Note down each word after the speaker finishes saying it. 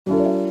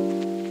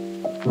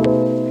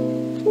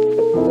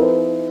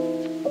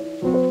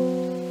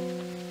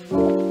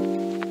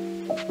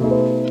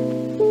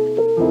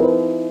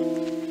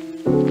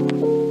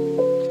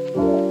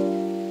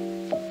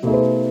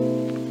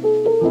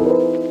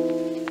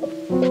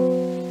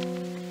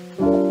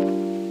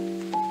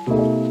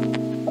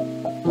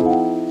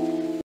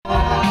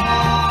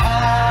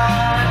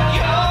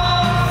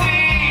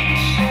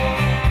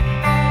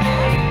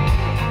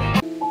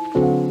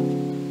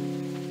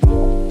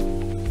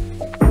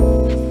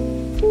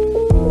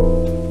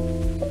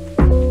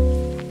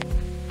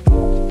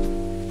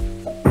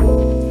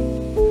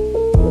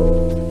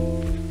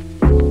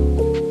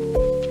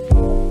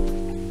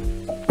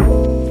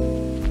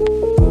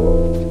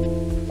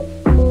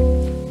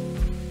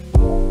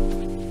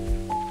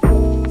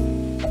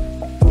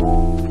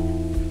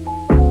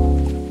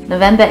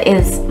November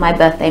is my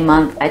birthday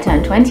month. I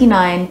turned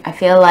 29. I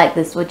feel like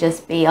this would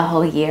just be a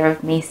whole year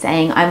of me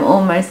saying I'm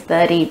almost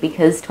 30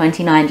 because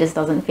 29 just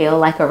doesn't feel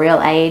like a real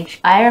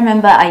age. I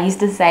remember I used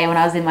to say when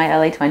I was in my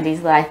early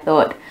 20s that I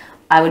thought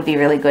I would be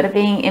really good at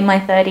being in my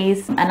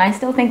 30s, and I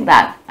still think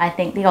that. I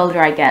think the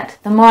older I get,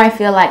 the more I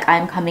feel like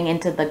I'm coming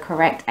into the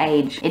correct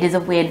age. It is a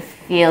weird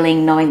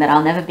feeling knowing that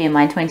I'll never be in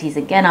my 20s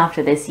again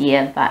after this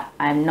year, but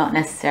I'm not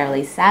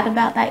necessarily sad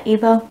about that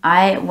either.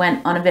 I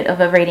went on a bit of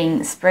a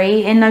reading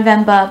spree in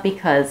November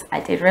because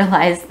I did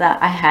realize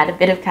that I had a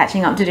bit of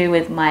catching up to do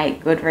with my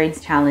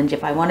Goodreads challenge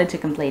if I wanted to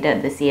complete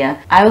it this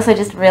year. I also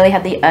just really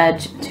had the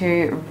urge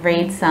to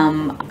read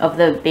some of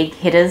the big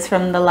hitters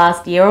from the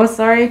last year or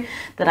so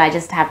that I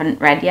just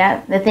haven't read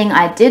yet. The thing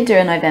I did do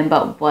in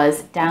November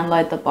was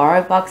download the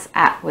BorrowBox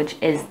app, which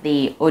is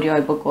the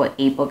audiobook or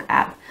ebook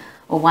app,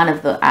 or one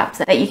of the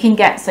apps that you can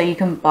get so you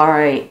can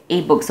borrow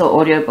ebooks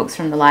or audiobooks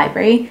from the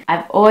library.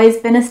 I've always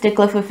been a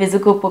stickler for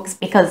physical books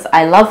because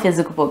I love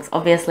physical books,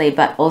 obviously,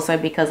 but also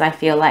because I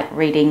feel like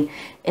reading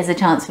is a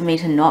chance for me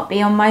to not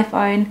be on my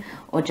phone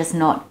or just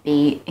not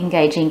be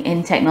engaging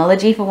in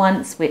technology for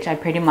once, which I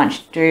pretty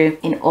much do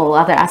in all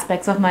other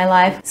aspects of my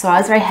life. So I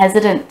was very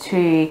hesitant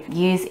to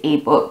use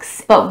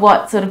ebooks, but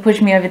what sort of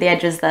pushed me over the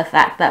edge was the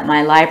fact that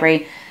my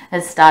library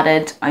has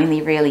started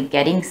only really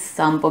getting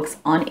some books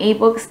on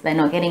ebooks. They're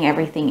not getting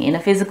everything in a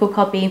physical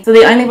copy. So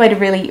the only way to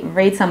really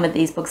read some of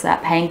these books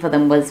without paying for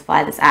them was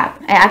via this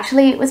app. I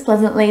actually was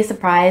pleasantly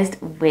surprised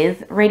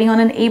with reading on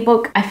an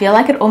ebook. I feel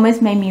like it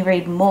almost made me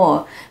read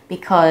more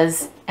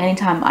because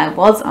anytime I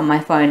was on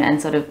my phone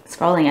and sort of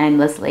scrolling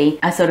aimlessly,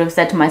 I sort of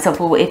said to myself,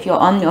 well, if you're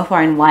on your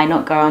phone, why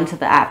not go onto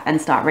the app and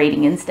start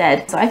reading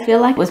instead? So I feel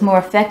like it was more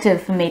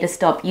effective for me to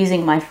stop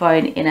using my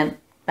phone in a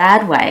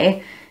bad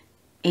way,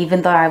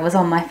 even though I was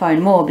on my phone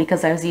more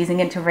because I was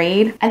using it to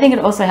read. I think it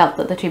also helped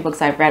that the two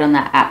books I've read on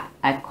that app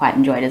I've quite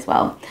enjoyed as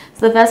well.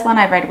 So the first one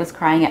I read was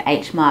Crying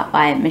at Mart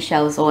by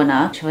Michelle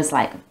Zauner, which was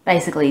like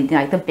basically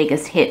like the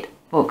biggest hit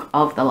book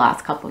of the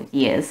last couple of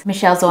years.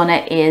 Michelle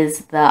Zauner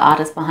is the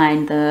artist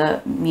behind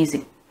the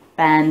music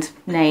band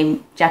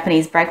named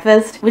Japanese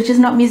Breakfast, which is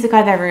not music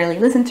I've ever really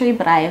listened to,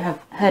 but I have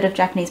heard of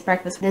Japanese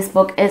Breakfast. This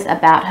book is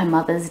about her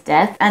mother's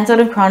death and sort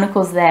of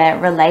chronicles their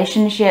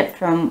relationship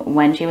from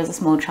when she was a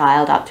small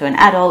child up to an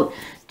adult,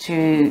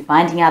 to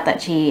finding out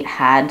that she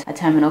had a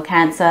terminal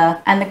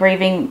cancer and the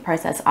grieving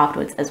process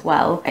afterwards as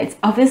well. It's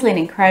obviously an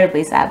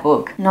incredibly sad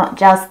book, not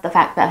just the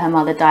fact that her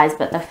mother dies,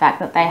 but the fact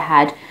that they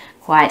had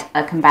quite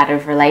a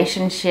combative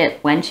relationship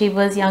when she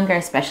was younger,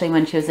 especially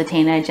when she was a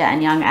teenager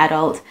and young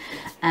adult.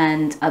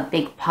 And a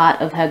big part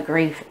of her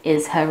grief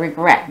is her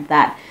regret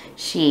that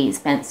she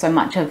spent so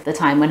much of the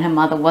time when her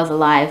mother was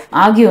alive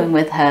arguing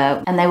with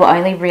her, and they were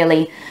only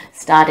really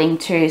starting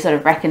to sort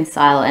of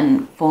reconcile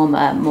and form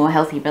a more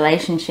healthy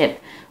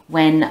relationship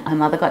when her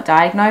mother got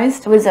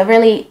diagnosed. It was a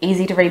really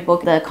easy to read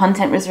book. The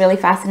content was really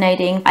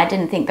fascinating. I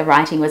didn't think the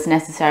writing was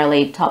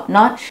necessarily top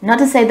notch. Not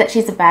to say that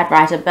she's a bad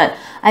writer, but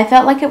I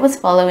felt like it was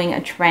following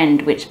a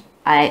trend, which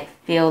I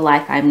feel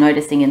like I'm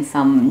noticing in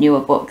some newer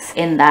books,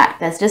 in that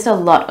there's just a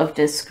lot of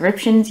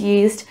descriptions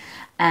used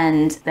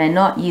and they're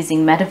not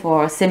using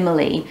metaphor or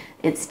simile.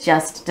 It's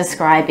just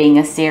describing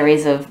a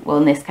series of, well,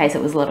 in this case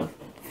it was a lot of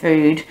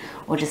food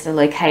or just a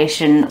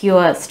location,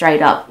 pure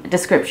straight up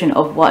description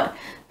of what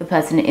the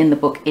person in the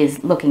book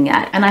is looking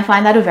at. And I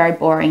find that a very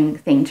boring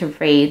thing to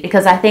read,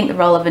 because I think the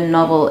role of a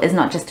novel is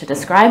not just to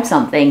describe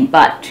something,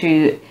 but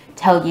to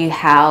tell you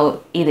how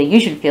either you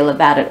should feel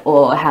about it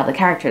or how the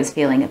character is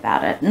feeling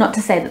about it. Not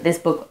to say that this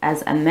book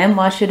as a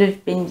memoir should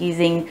have been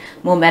using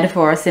more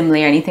metaphor or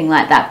simile or anything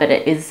like that, but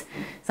it is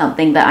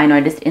something that I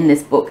noticed in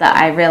this book that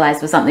I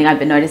realized was something I've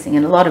been noticing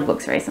in a lot of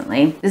books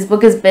recently. This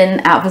book has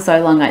been out for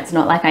so long, it's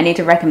not like I need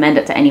to recommend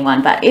it to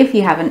anyone, but if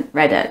you haven't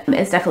read it,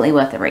 it's definitely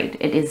worth a read.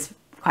 It is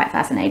quite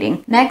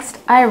fascinating. Next,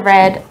 I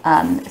read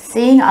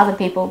Seeing Other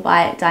People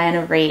by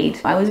Diana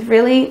Reid. I was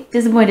really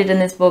disappointed in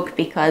this book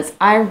because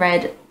I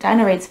read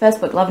Diana Reid's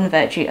first book, Love and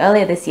Virtue,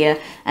 earlier this year,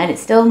 and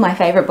it's still my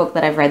favorite book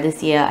that I've read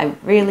this year. I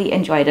really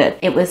enjoyed it.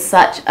 It was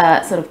such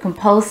a sort of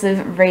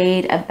compulsive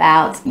read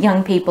about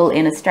young people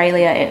in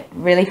Australia. It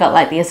really felt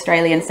like the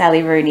Australian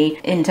Sally Rooney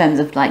in terms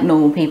of like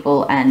normal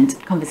people and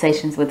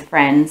conversations with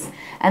friends.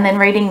 And then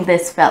reading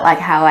this felt like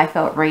how I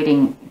felt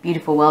reading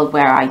Beautiful World,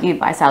 Where Are You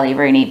by Sally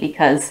Rooney,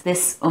 because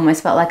this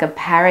almost felt like a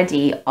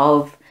parody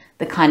of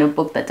the kind of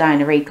book that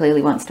Diana Reid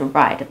clearly wants to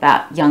write,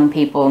 about young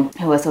people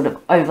who are sort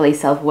of overly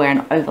self-aware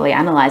and overly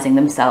analysing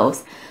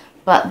themselves.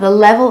 But the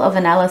level of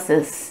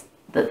analysis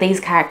that these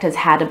characters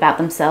had about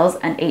themselves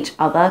and each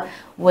other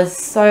was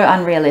so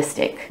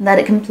unrealistic that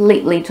it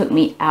completely took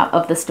me out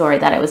of the story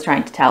that I was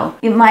trying to tell.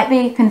 It might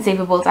be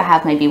conceivable to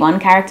have maybe one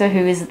character who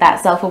is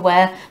that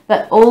self-aware,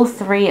 but all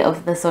three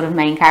of the sort of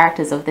main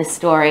characters of this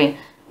story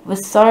were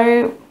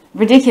so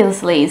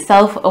ridiculously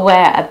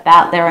self-aware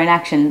about their own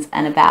actions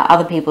and about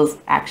other people's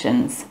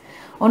actions.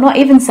 Or not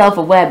even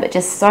self-aware, but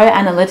just so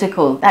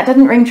analytical. That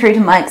didn't ring true to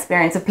my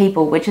experience of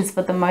people, which is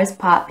for the most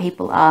part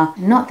people are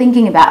not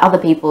thinking about other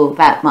people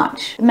that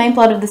much. The main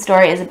plot of the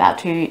story is about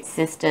two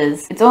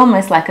sisters. It's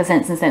almost like a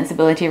Sense and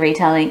Sensibility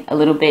retelling a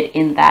little bit,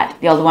 in that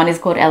the older one is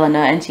called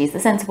Eleanor and she's the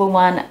sensible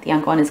one. The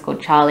younger one is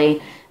called Charlie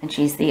and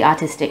she's the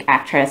artistic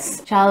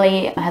actress.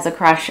 Charlie has a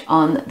crush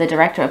on the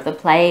director of the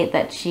play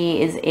that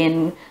she is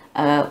in,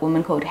 a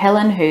woman called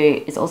Helen,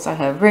 who is also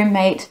her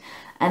roommate.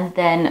 And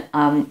then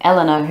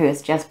Eleanor, who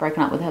has just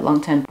broken up with her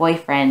long-term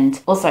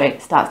boyfriend, also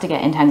starts to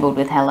get entangled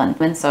with Helen.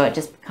 And so it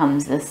just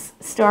becomes this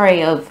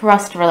story of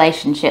crossed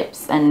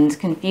relationships and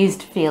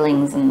confused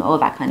feelings and all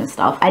that kind of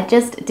stuff. I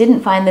just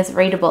didn't find this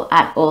readable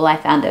at all. I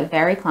found it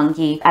very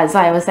clunky. As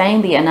I was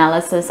saying, the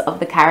analysis of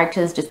the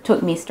characters just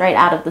took me straight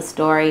out of the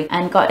story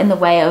and got in the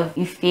way of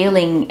you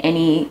feeling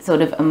any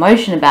sort of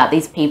emotion about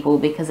these people,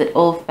 because it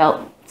all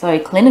felt so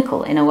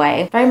clinical in a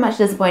way. Very much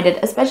disappointed,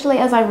 especially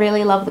as I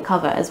really love the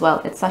cover as well.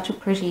 It's such a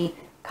pretty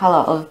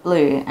colour of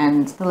blue,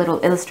 and the little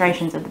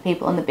illustrations of the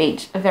people on the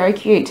beach are very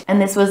cute.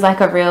 And this was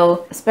like a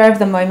real spur of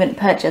the moment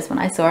purchase when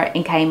I saw it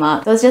in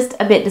Kmart. So it was just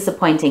a bit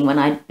disappointing when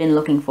I'd been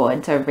looking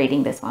forward to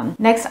reading this one.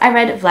 Next, I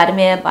read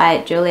Vladimir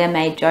by Julia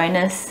May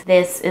Jonas.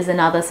 This is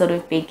another sort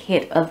of big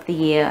hit of the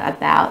year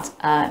about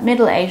a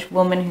middle-aged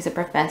woman who's a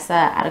professor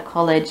at a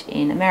college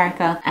in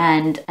America,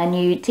 and a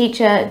new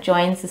teacher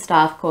joins the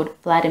staff called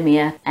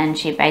Vladimir, and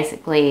she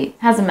basically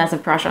has a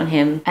massive crush on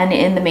him. And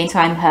in the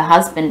meantime, her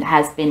husband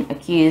has been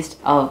accused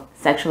of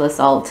sexual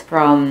assault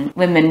from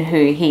women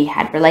who he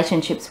had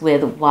relationships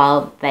with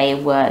while they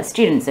were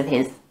students of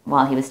his,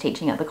 while he was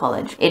teaching at the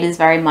college. It is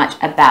very much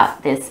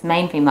about this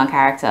main female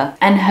character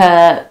and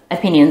her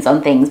opinions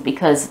on things,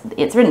 because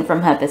it's written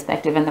from her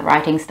perspective and the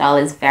writing style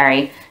is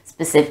very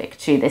specific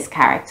to this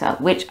character,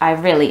 which I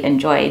really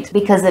enjoyed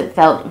because it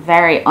felt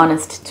very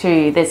honest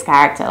to this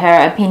character.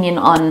 Her opinion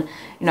on,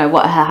 you know,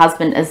 what her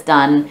husband has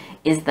done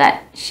is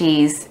that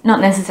she's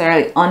not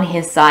necessarily on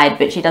his side,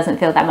 but she doesn't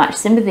feel that much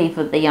sympathy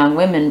for the young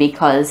women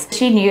because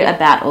she knew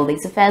about all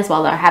these affairs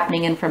while they were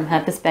happening, and from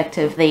her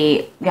perspective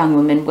the young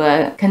women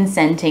were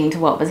consenting to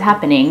what was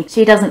happening.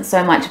 She doesn't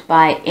so much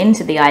buy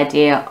into the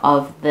idea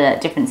of the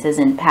differences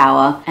in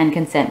power and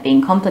consent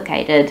being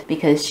complicated,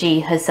 because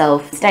she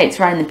herself states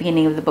right in the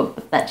beginning of the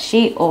book that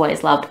she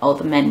always loved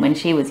older men when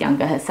she was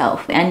younger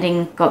herself. The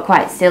ending got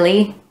quite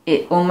silly.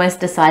 It almost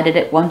decided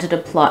it wanted a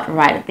plot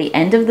right at the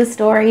end of the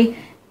story,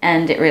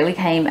 and it really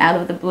came out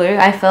of the blue,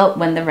 I felt,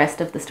 when the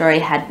rest of the story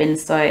had been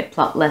so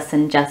plotless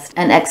and just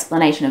an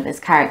explanation of this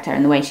character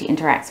and the way she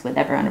interacts with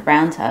everyone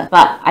around her.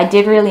 But I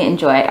did really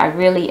enjoy it. I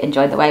really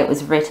enjoyed the way it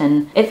was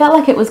written. It felt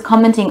like it was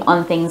commenting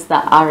on things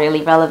that are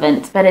really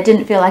relevant, but it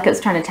didn't feel like it was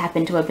trying to tap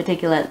into a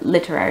particular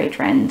literary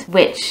trend,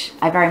 which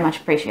I very much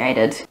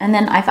appreciated. And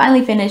then I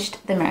finally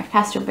finished The Mayor of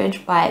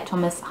Casterbridge by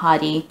Thomas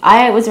Hardy.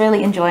 I was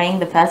really enjoying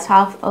the first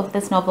half of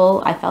this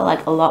novel. I felt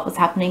like a lot was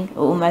happening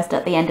almost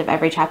at the end of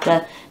every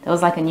chapter. There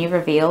was like a new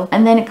reveal,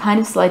 and then it kind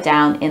of slowed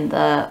down in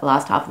the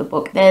last half of the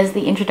book. There's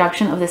the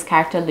introduction of this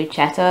character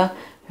Lucetta,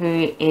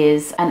 who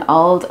is an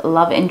old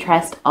love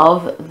interest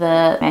of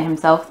the mayor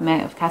himself, the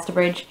Mayor of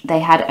Casterbridge. They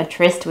had a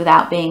tryst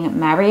without being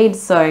married,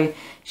 so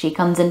she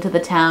comes into the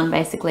town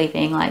basically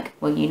being like,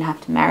 well, you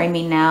have to marry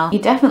me now. You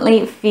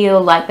definitely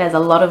feel like there's a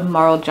lot of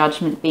moral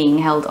judgment being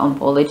held on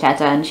poor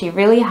Lucetta, and she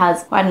really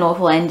has quite an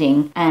awful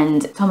ending.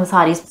 And Thomas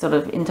Hardy's sort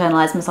of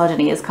internalized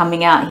misogyny is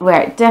coming out,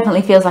 where it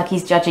definitely feels like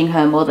he's judging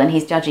her more than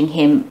he's judging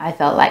him. I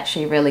felt like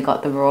she really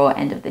got the raw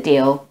end of the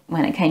deal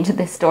when it came to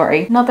this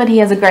story. Not that he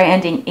has a great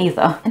ending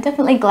either. I'm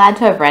definitely glad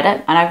to have read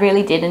it, and I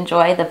really did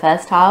enjoy the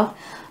first half.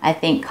 I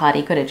think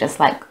Hardy could have just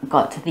like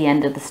got to the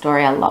end of the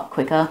story a lot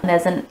quicker.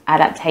 There's an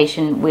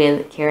adaptation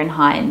with Kieran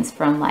Hines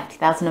from like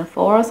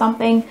 2004 or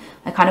something.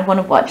 I kind of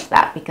want to watch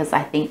that because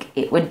I think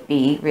it would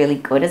be really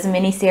good as a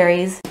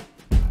miniseries.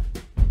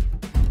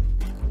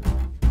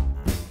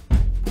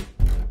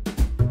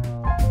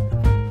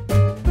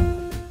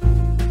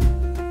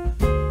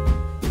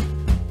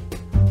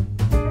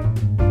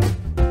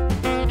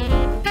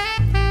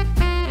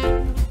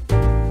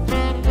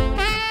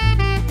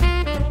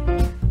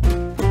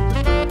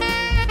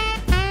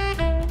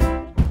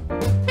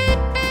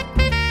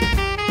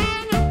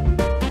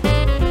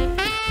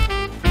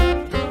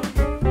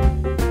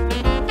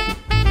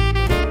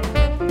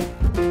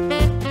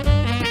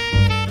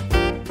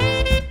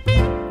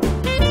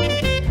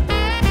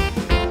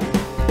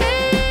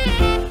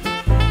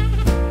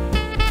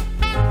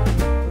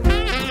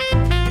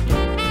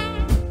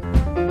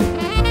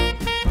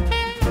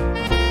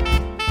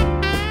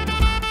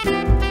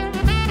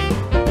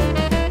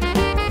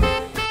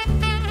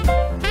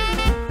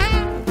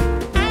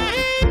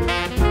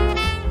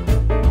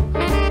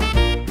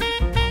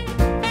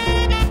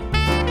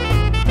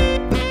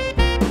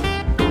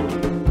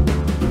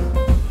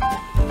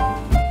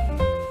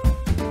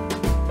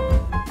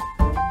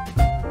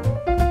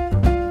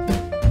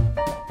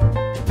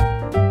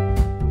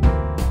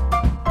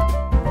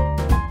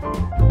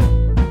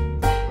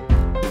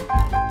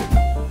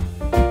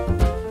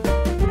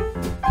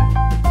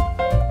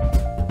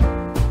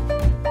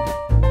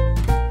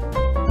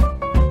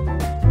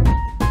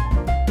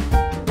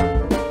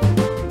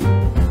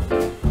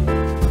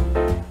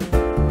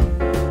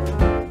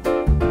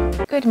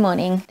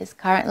 morning. It's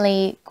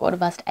currently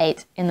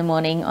 8:15 in the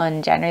morning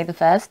on January the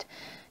 1st,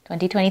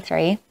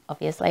 2023,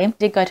 obviously.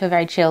 Did go to a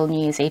very chill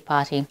New Year's Eve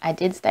party. I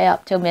did stay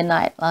up till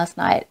midnight last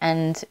night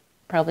and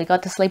probably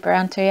got to sleep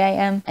around 2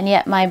 a.m. And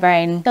yet my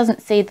brain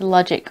doesn't see the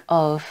logic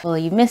of, well,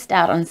 you missed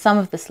out on some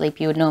of the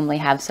sleep you would normally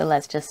have, so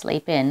let's just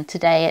sleep in.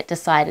 Today it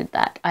decided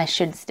that I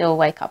should still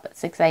wake up at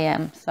 6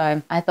 a.m.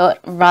 So I thought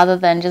rather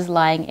than just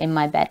lying in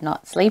my bed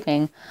not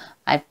sleeping,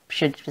 I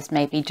should just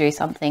maybe do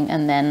something,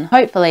 and then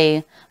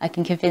hopefully I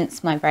can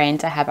convince my brain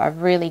to have a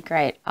really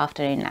great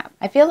afternoon nap.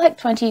 I feel like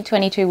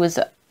 2022 was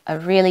a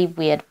really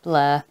weird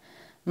blur,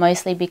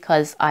 mostly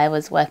because I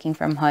was working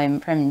from home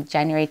from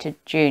January to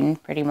June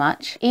pretty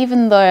much.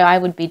 Even though I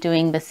would be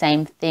doing the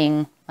same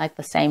thing, like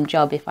the same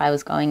job if I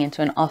was going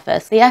into an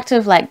office, the act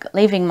of like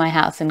leaving my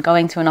house and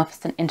going to an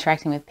office and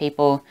interacting with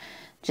people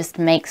just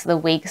makes the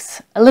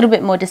weeks a little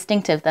bit more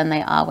distinctive than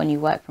they are when you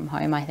work from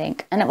home, I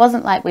think. And it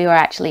wasn't like we were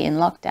actually in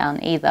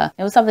lockdown either.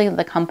 It was something that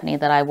the company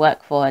that I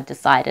work for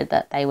decided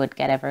that they would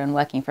get everyone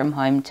working from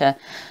home to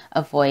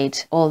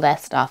avoid all their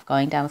staff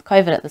going down with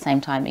COVID at the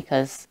same time,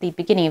 because the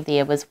beginning of the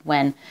year was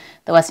when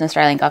the Western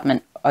Australian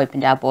government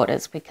opened our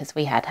borders, because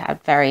we had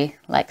had very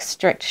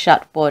strict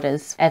shut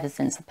borders ever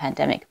since the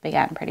pandemic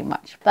began pretty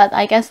much. But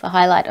I guess the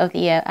highlight of the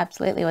year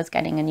absolutely was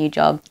getting a new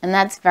job, and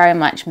that's very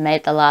much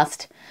made the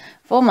last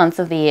 4 months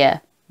of the year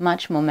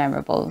much more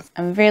memorable.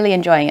 I'm really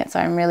enjoying it, so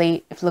I'm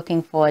really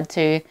looking forward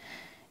to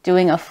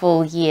doing a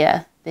full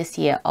year this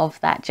year of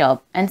that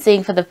job and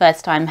seeing for the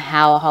first time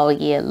how a whole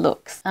year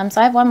looks. So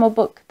I have one more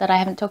book that I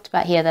haven't talked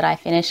about here that I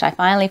finished. I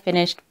finally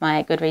finished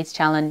my Goodreads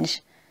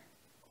challenge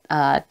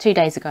 2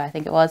 days ago, I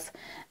think it was,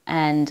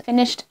 and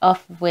finished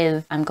off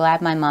with I'm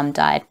Glad My Mum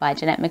Died by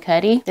Jennette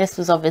McCurdy. This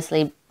was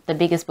obviously the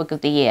biggest book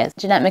of the year.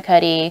 Jennette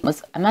McCurdy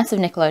was a massive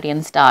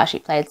Nickelodeon star. She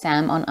played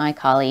Sam on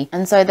iCarly.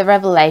 And so the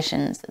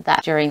revelations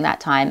that during that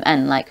time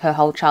and her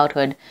whole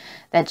childhood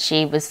that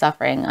she was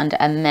suffering under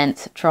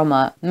immense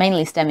trauma,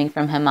 mainly stemming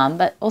from her mum,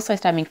 but also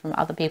stemming from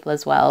other people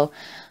as well,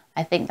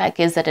 I think that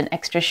gives it an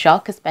extra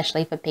shock,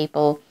 especially for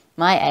people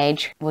my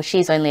age. Well,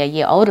 she's only a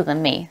year older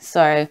than me,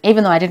 so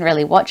even though I didn't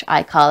really watch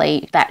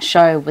iCarly, that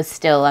show was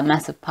still a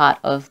massive part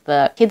of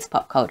the kids'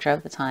 pop culture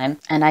of the time.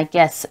 And I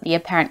guess the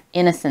apparent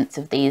innocence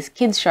of these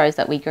kids' shows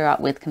that we grew up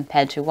with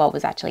compared to what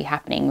was actually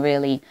happening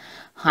really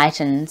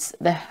heightens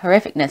the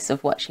horrificness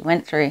of what she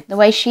went through. The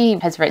way she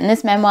has written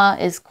this memoir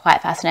is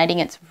quite fascinating.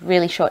 It's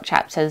really short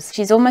chapters.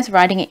 She's almost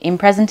writing it in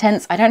present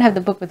tense. I don't have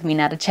the book with me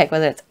now to check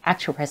whether it's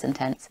actual present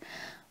tense,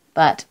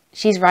 but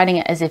she's writing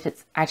it as if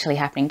it's actually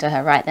happening to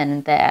her right then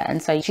and there.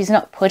 And so she's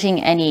not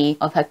putting any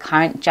of her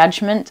current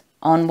judgment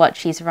on what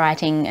she's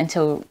writing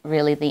until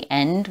really the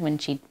end, when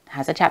she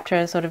has a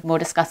chapter sort of more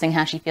discussing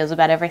how she feels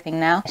about everything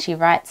now. She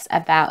writes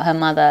about her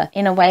mother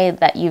in a way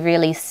that you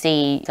really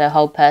see the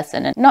whole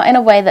person, and not in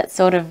a way that's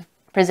sort of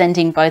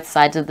presenting both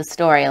sides of the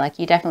story.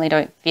 You definitely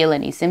don't feel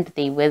any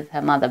sympathy with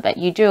her mother, but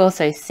you do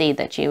also see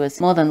that she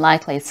was more than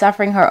likely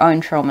suffering her own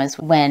traumas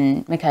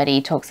when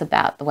McCurdy talks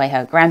about the way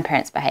her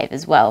grandparents behave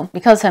as well.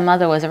 Because her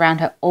mother was around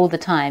her all the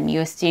time,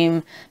 you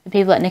assume the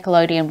people at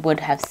Nickelodeon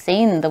would have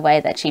seen the way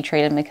that she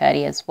treated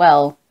McCurdy as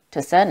well, to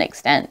a certain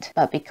extent,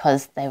 but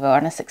because they were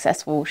on a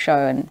successful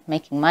show and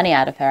making money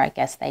out of her, I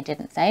guess they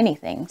didn't say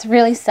anything. It's a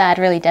really sad,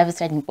 really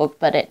devastating book,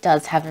 but it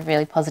does have a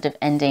really positive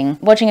ending.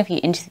 Watching a few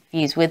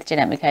interviews with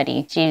Jennette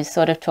McCurdy, she's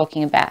sort of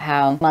talking about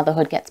how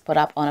motherhood gets put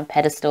up on a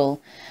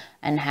pedestal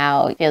and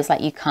how it feels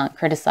like you can't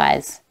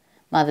criticize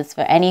mothers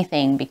for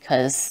anything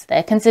because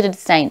they're considered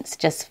saints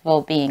just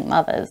for being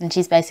mothers. And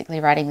she's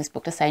basically writing this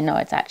book to say, no,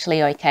 it's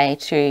actually okay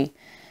to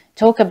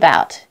talk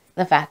about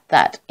the fact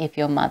that if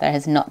your mother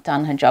has not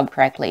done her job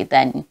correctly,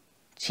 then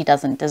she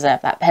doesn't deserve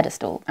that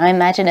pedestal. I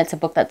imagine it's a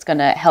book that's going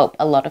to help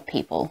a lot of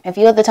people. If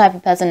you're the type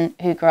of person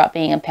who grew up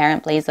being a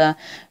parent pleaser,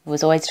 who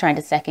was always trying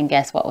to second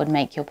guess what would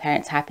make your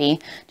parents happy,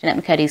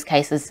 Jennette McCurdy's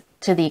case is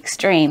to the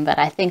extreme, but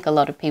I think a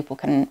lot of people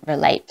can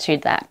relate to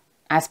that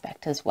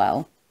aspect as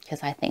well,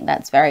 because I think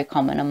that's very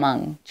common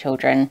among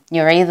children.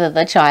 You're either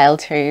the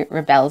child who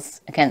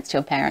rebels against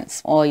your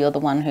parents, or you're the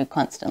one who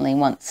constantly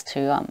wants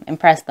to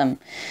impress them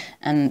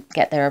and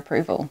get their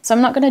approval. So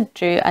I'm not going to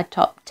do a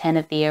top 10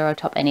 of the year or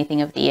top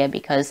anything of the year,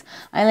 because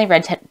I only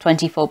read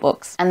 24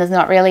 books and there's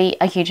not really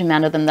a huge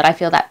amount of them that I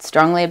feel that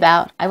strongly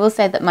about. I will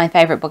say that my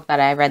favourite book that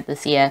I read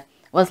this year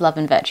was Love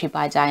and Virtue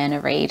by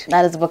Reid.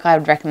 That is a book I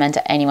would recommend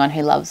to anyone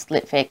who loves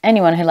litfic.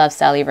 Anyone who loves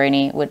Sally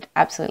Rooney would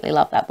absolutely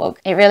love that book.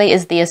 It really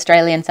is the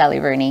Australian Sally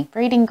Rooney.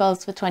 Reading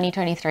goals for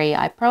 2023,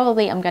 I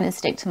probably am going to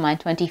stick to my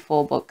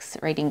 24 books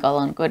reading goal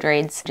on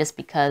Goodreads, just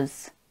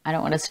because I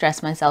don't want to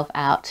stress myself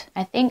out.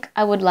 I think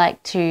I would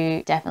like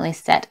to definitely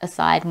set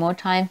aside more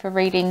time for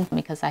reading,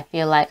 because I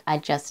feel like I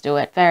just do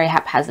it very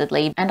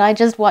haphazardly and I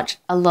just watch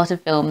a lot of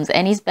films.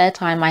 Any spare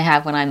time I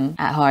have when I'm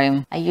at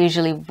home, I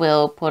usually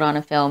will put on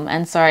a film,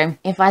 and so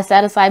if I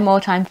set aside more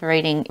time for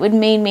reading, it would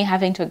mean me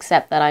having to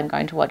accept that I'm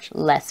going to watch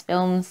less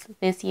films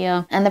this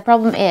year. And the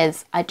problem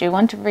is, I do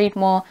want to read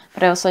more,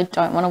 but I also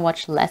don't want to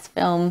watch less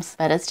films,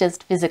 but it's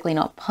just physically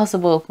not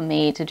possible for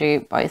me to do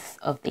both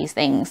of these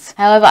things.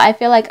 However, I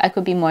feel like I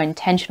could be more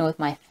intentional with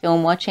my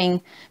film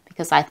watching,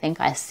 because I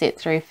think I sit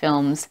through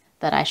films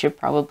that I should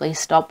probably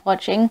stop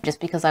watching just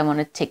because I want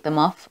to tick them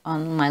off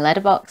on my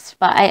letterbox.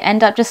 But I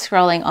end up just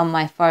scrolling on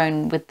my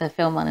phone with the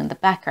film on in the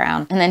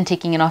background, and then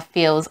ticking it off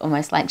feels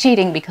almost like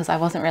cheating because I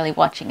wasn't really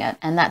watching it.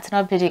 And that's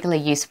not a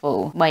particularly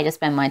useful way to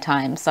spend my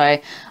time. So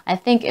I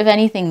think if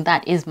anything,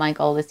 that is my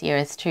goal this year,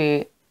 is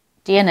to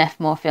DNF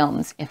more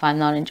films if I'm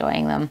not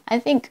enjoying them. I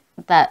think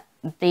that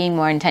being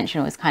more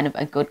intentional is kind of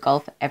a good goal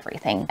for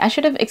everything. I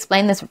should have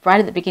explained this right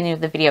at the beginning of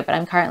the video, but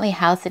I'm currently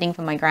house sitting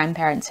for my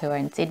grandparents who are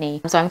in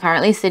Sydney. So I'm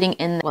currently sitting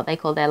in what they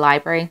call their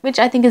library, which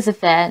I think is a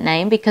fair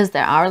name because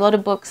there are a lot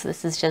of books.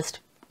 This is just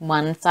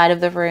one side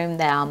of the room.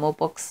 There are more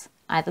books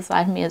either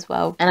side of me as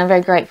well. And I'm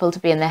very grateful to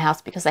be in their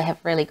house because they have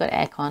really good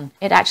aircon.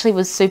 It actually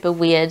was super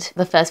weird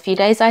the first few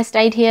days I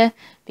stayed here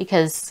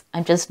because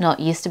I'm just not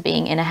used to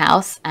being in a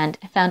house, and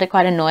I found it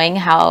quite annoying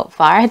how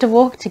far I had to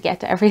walk to get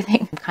to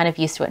everything. I'm kind of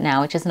used to it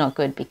now, which is not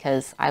good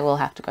because I will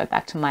have to go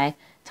back to my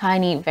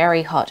tiny,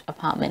 very hot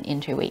apartment in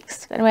 2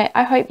 weeks. So anyway,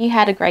 I hope you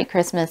had a great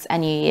Christmas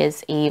and New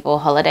Year's Eve or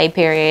holiday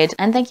period.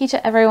 And thank you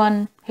to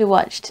everyone who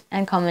watched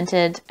and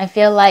commented. I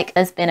feel like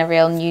there's been a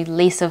real new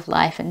lease of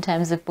life in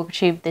terms of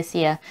BookTube this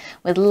year,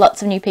 with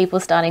lots of new people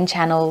starting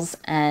channels,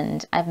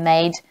 and I've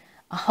made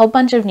a whole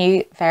bunch of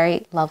new,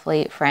 very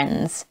lovely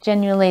friends.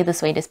 Genuinely the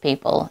sweetest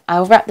people.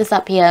 I'll wrap this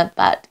up here,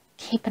 but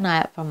keep an eye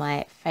out for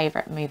my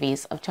favourite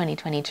movies of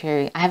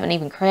 2022. I haven't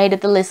even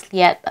created the list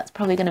yet. That's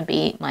probably going to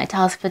be my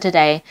task for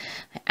today.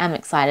 I am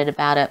excited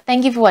about it.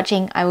 Thank you for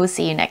watching. I will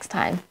see you next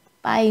time.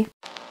 Bye.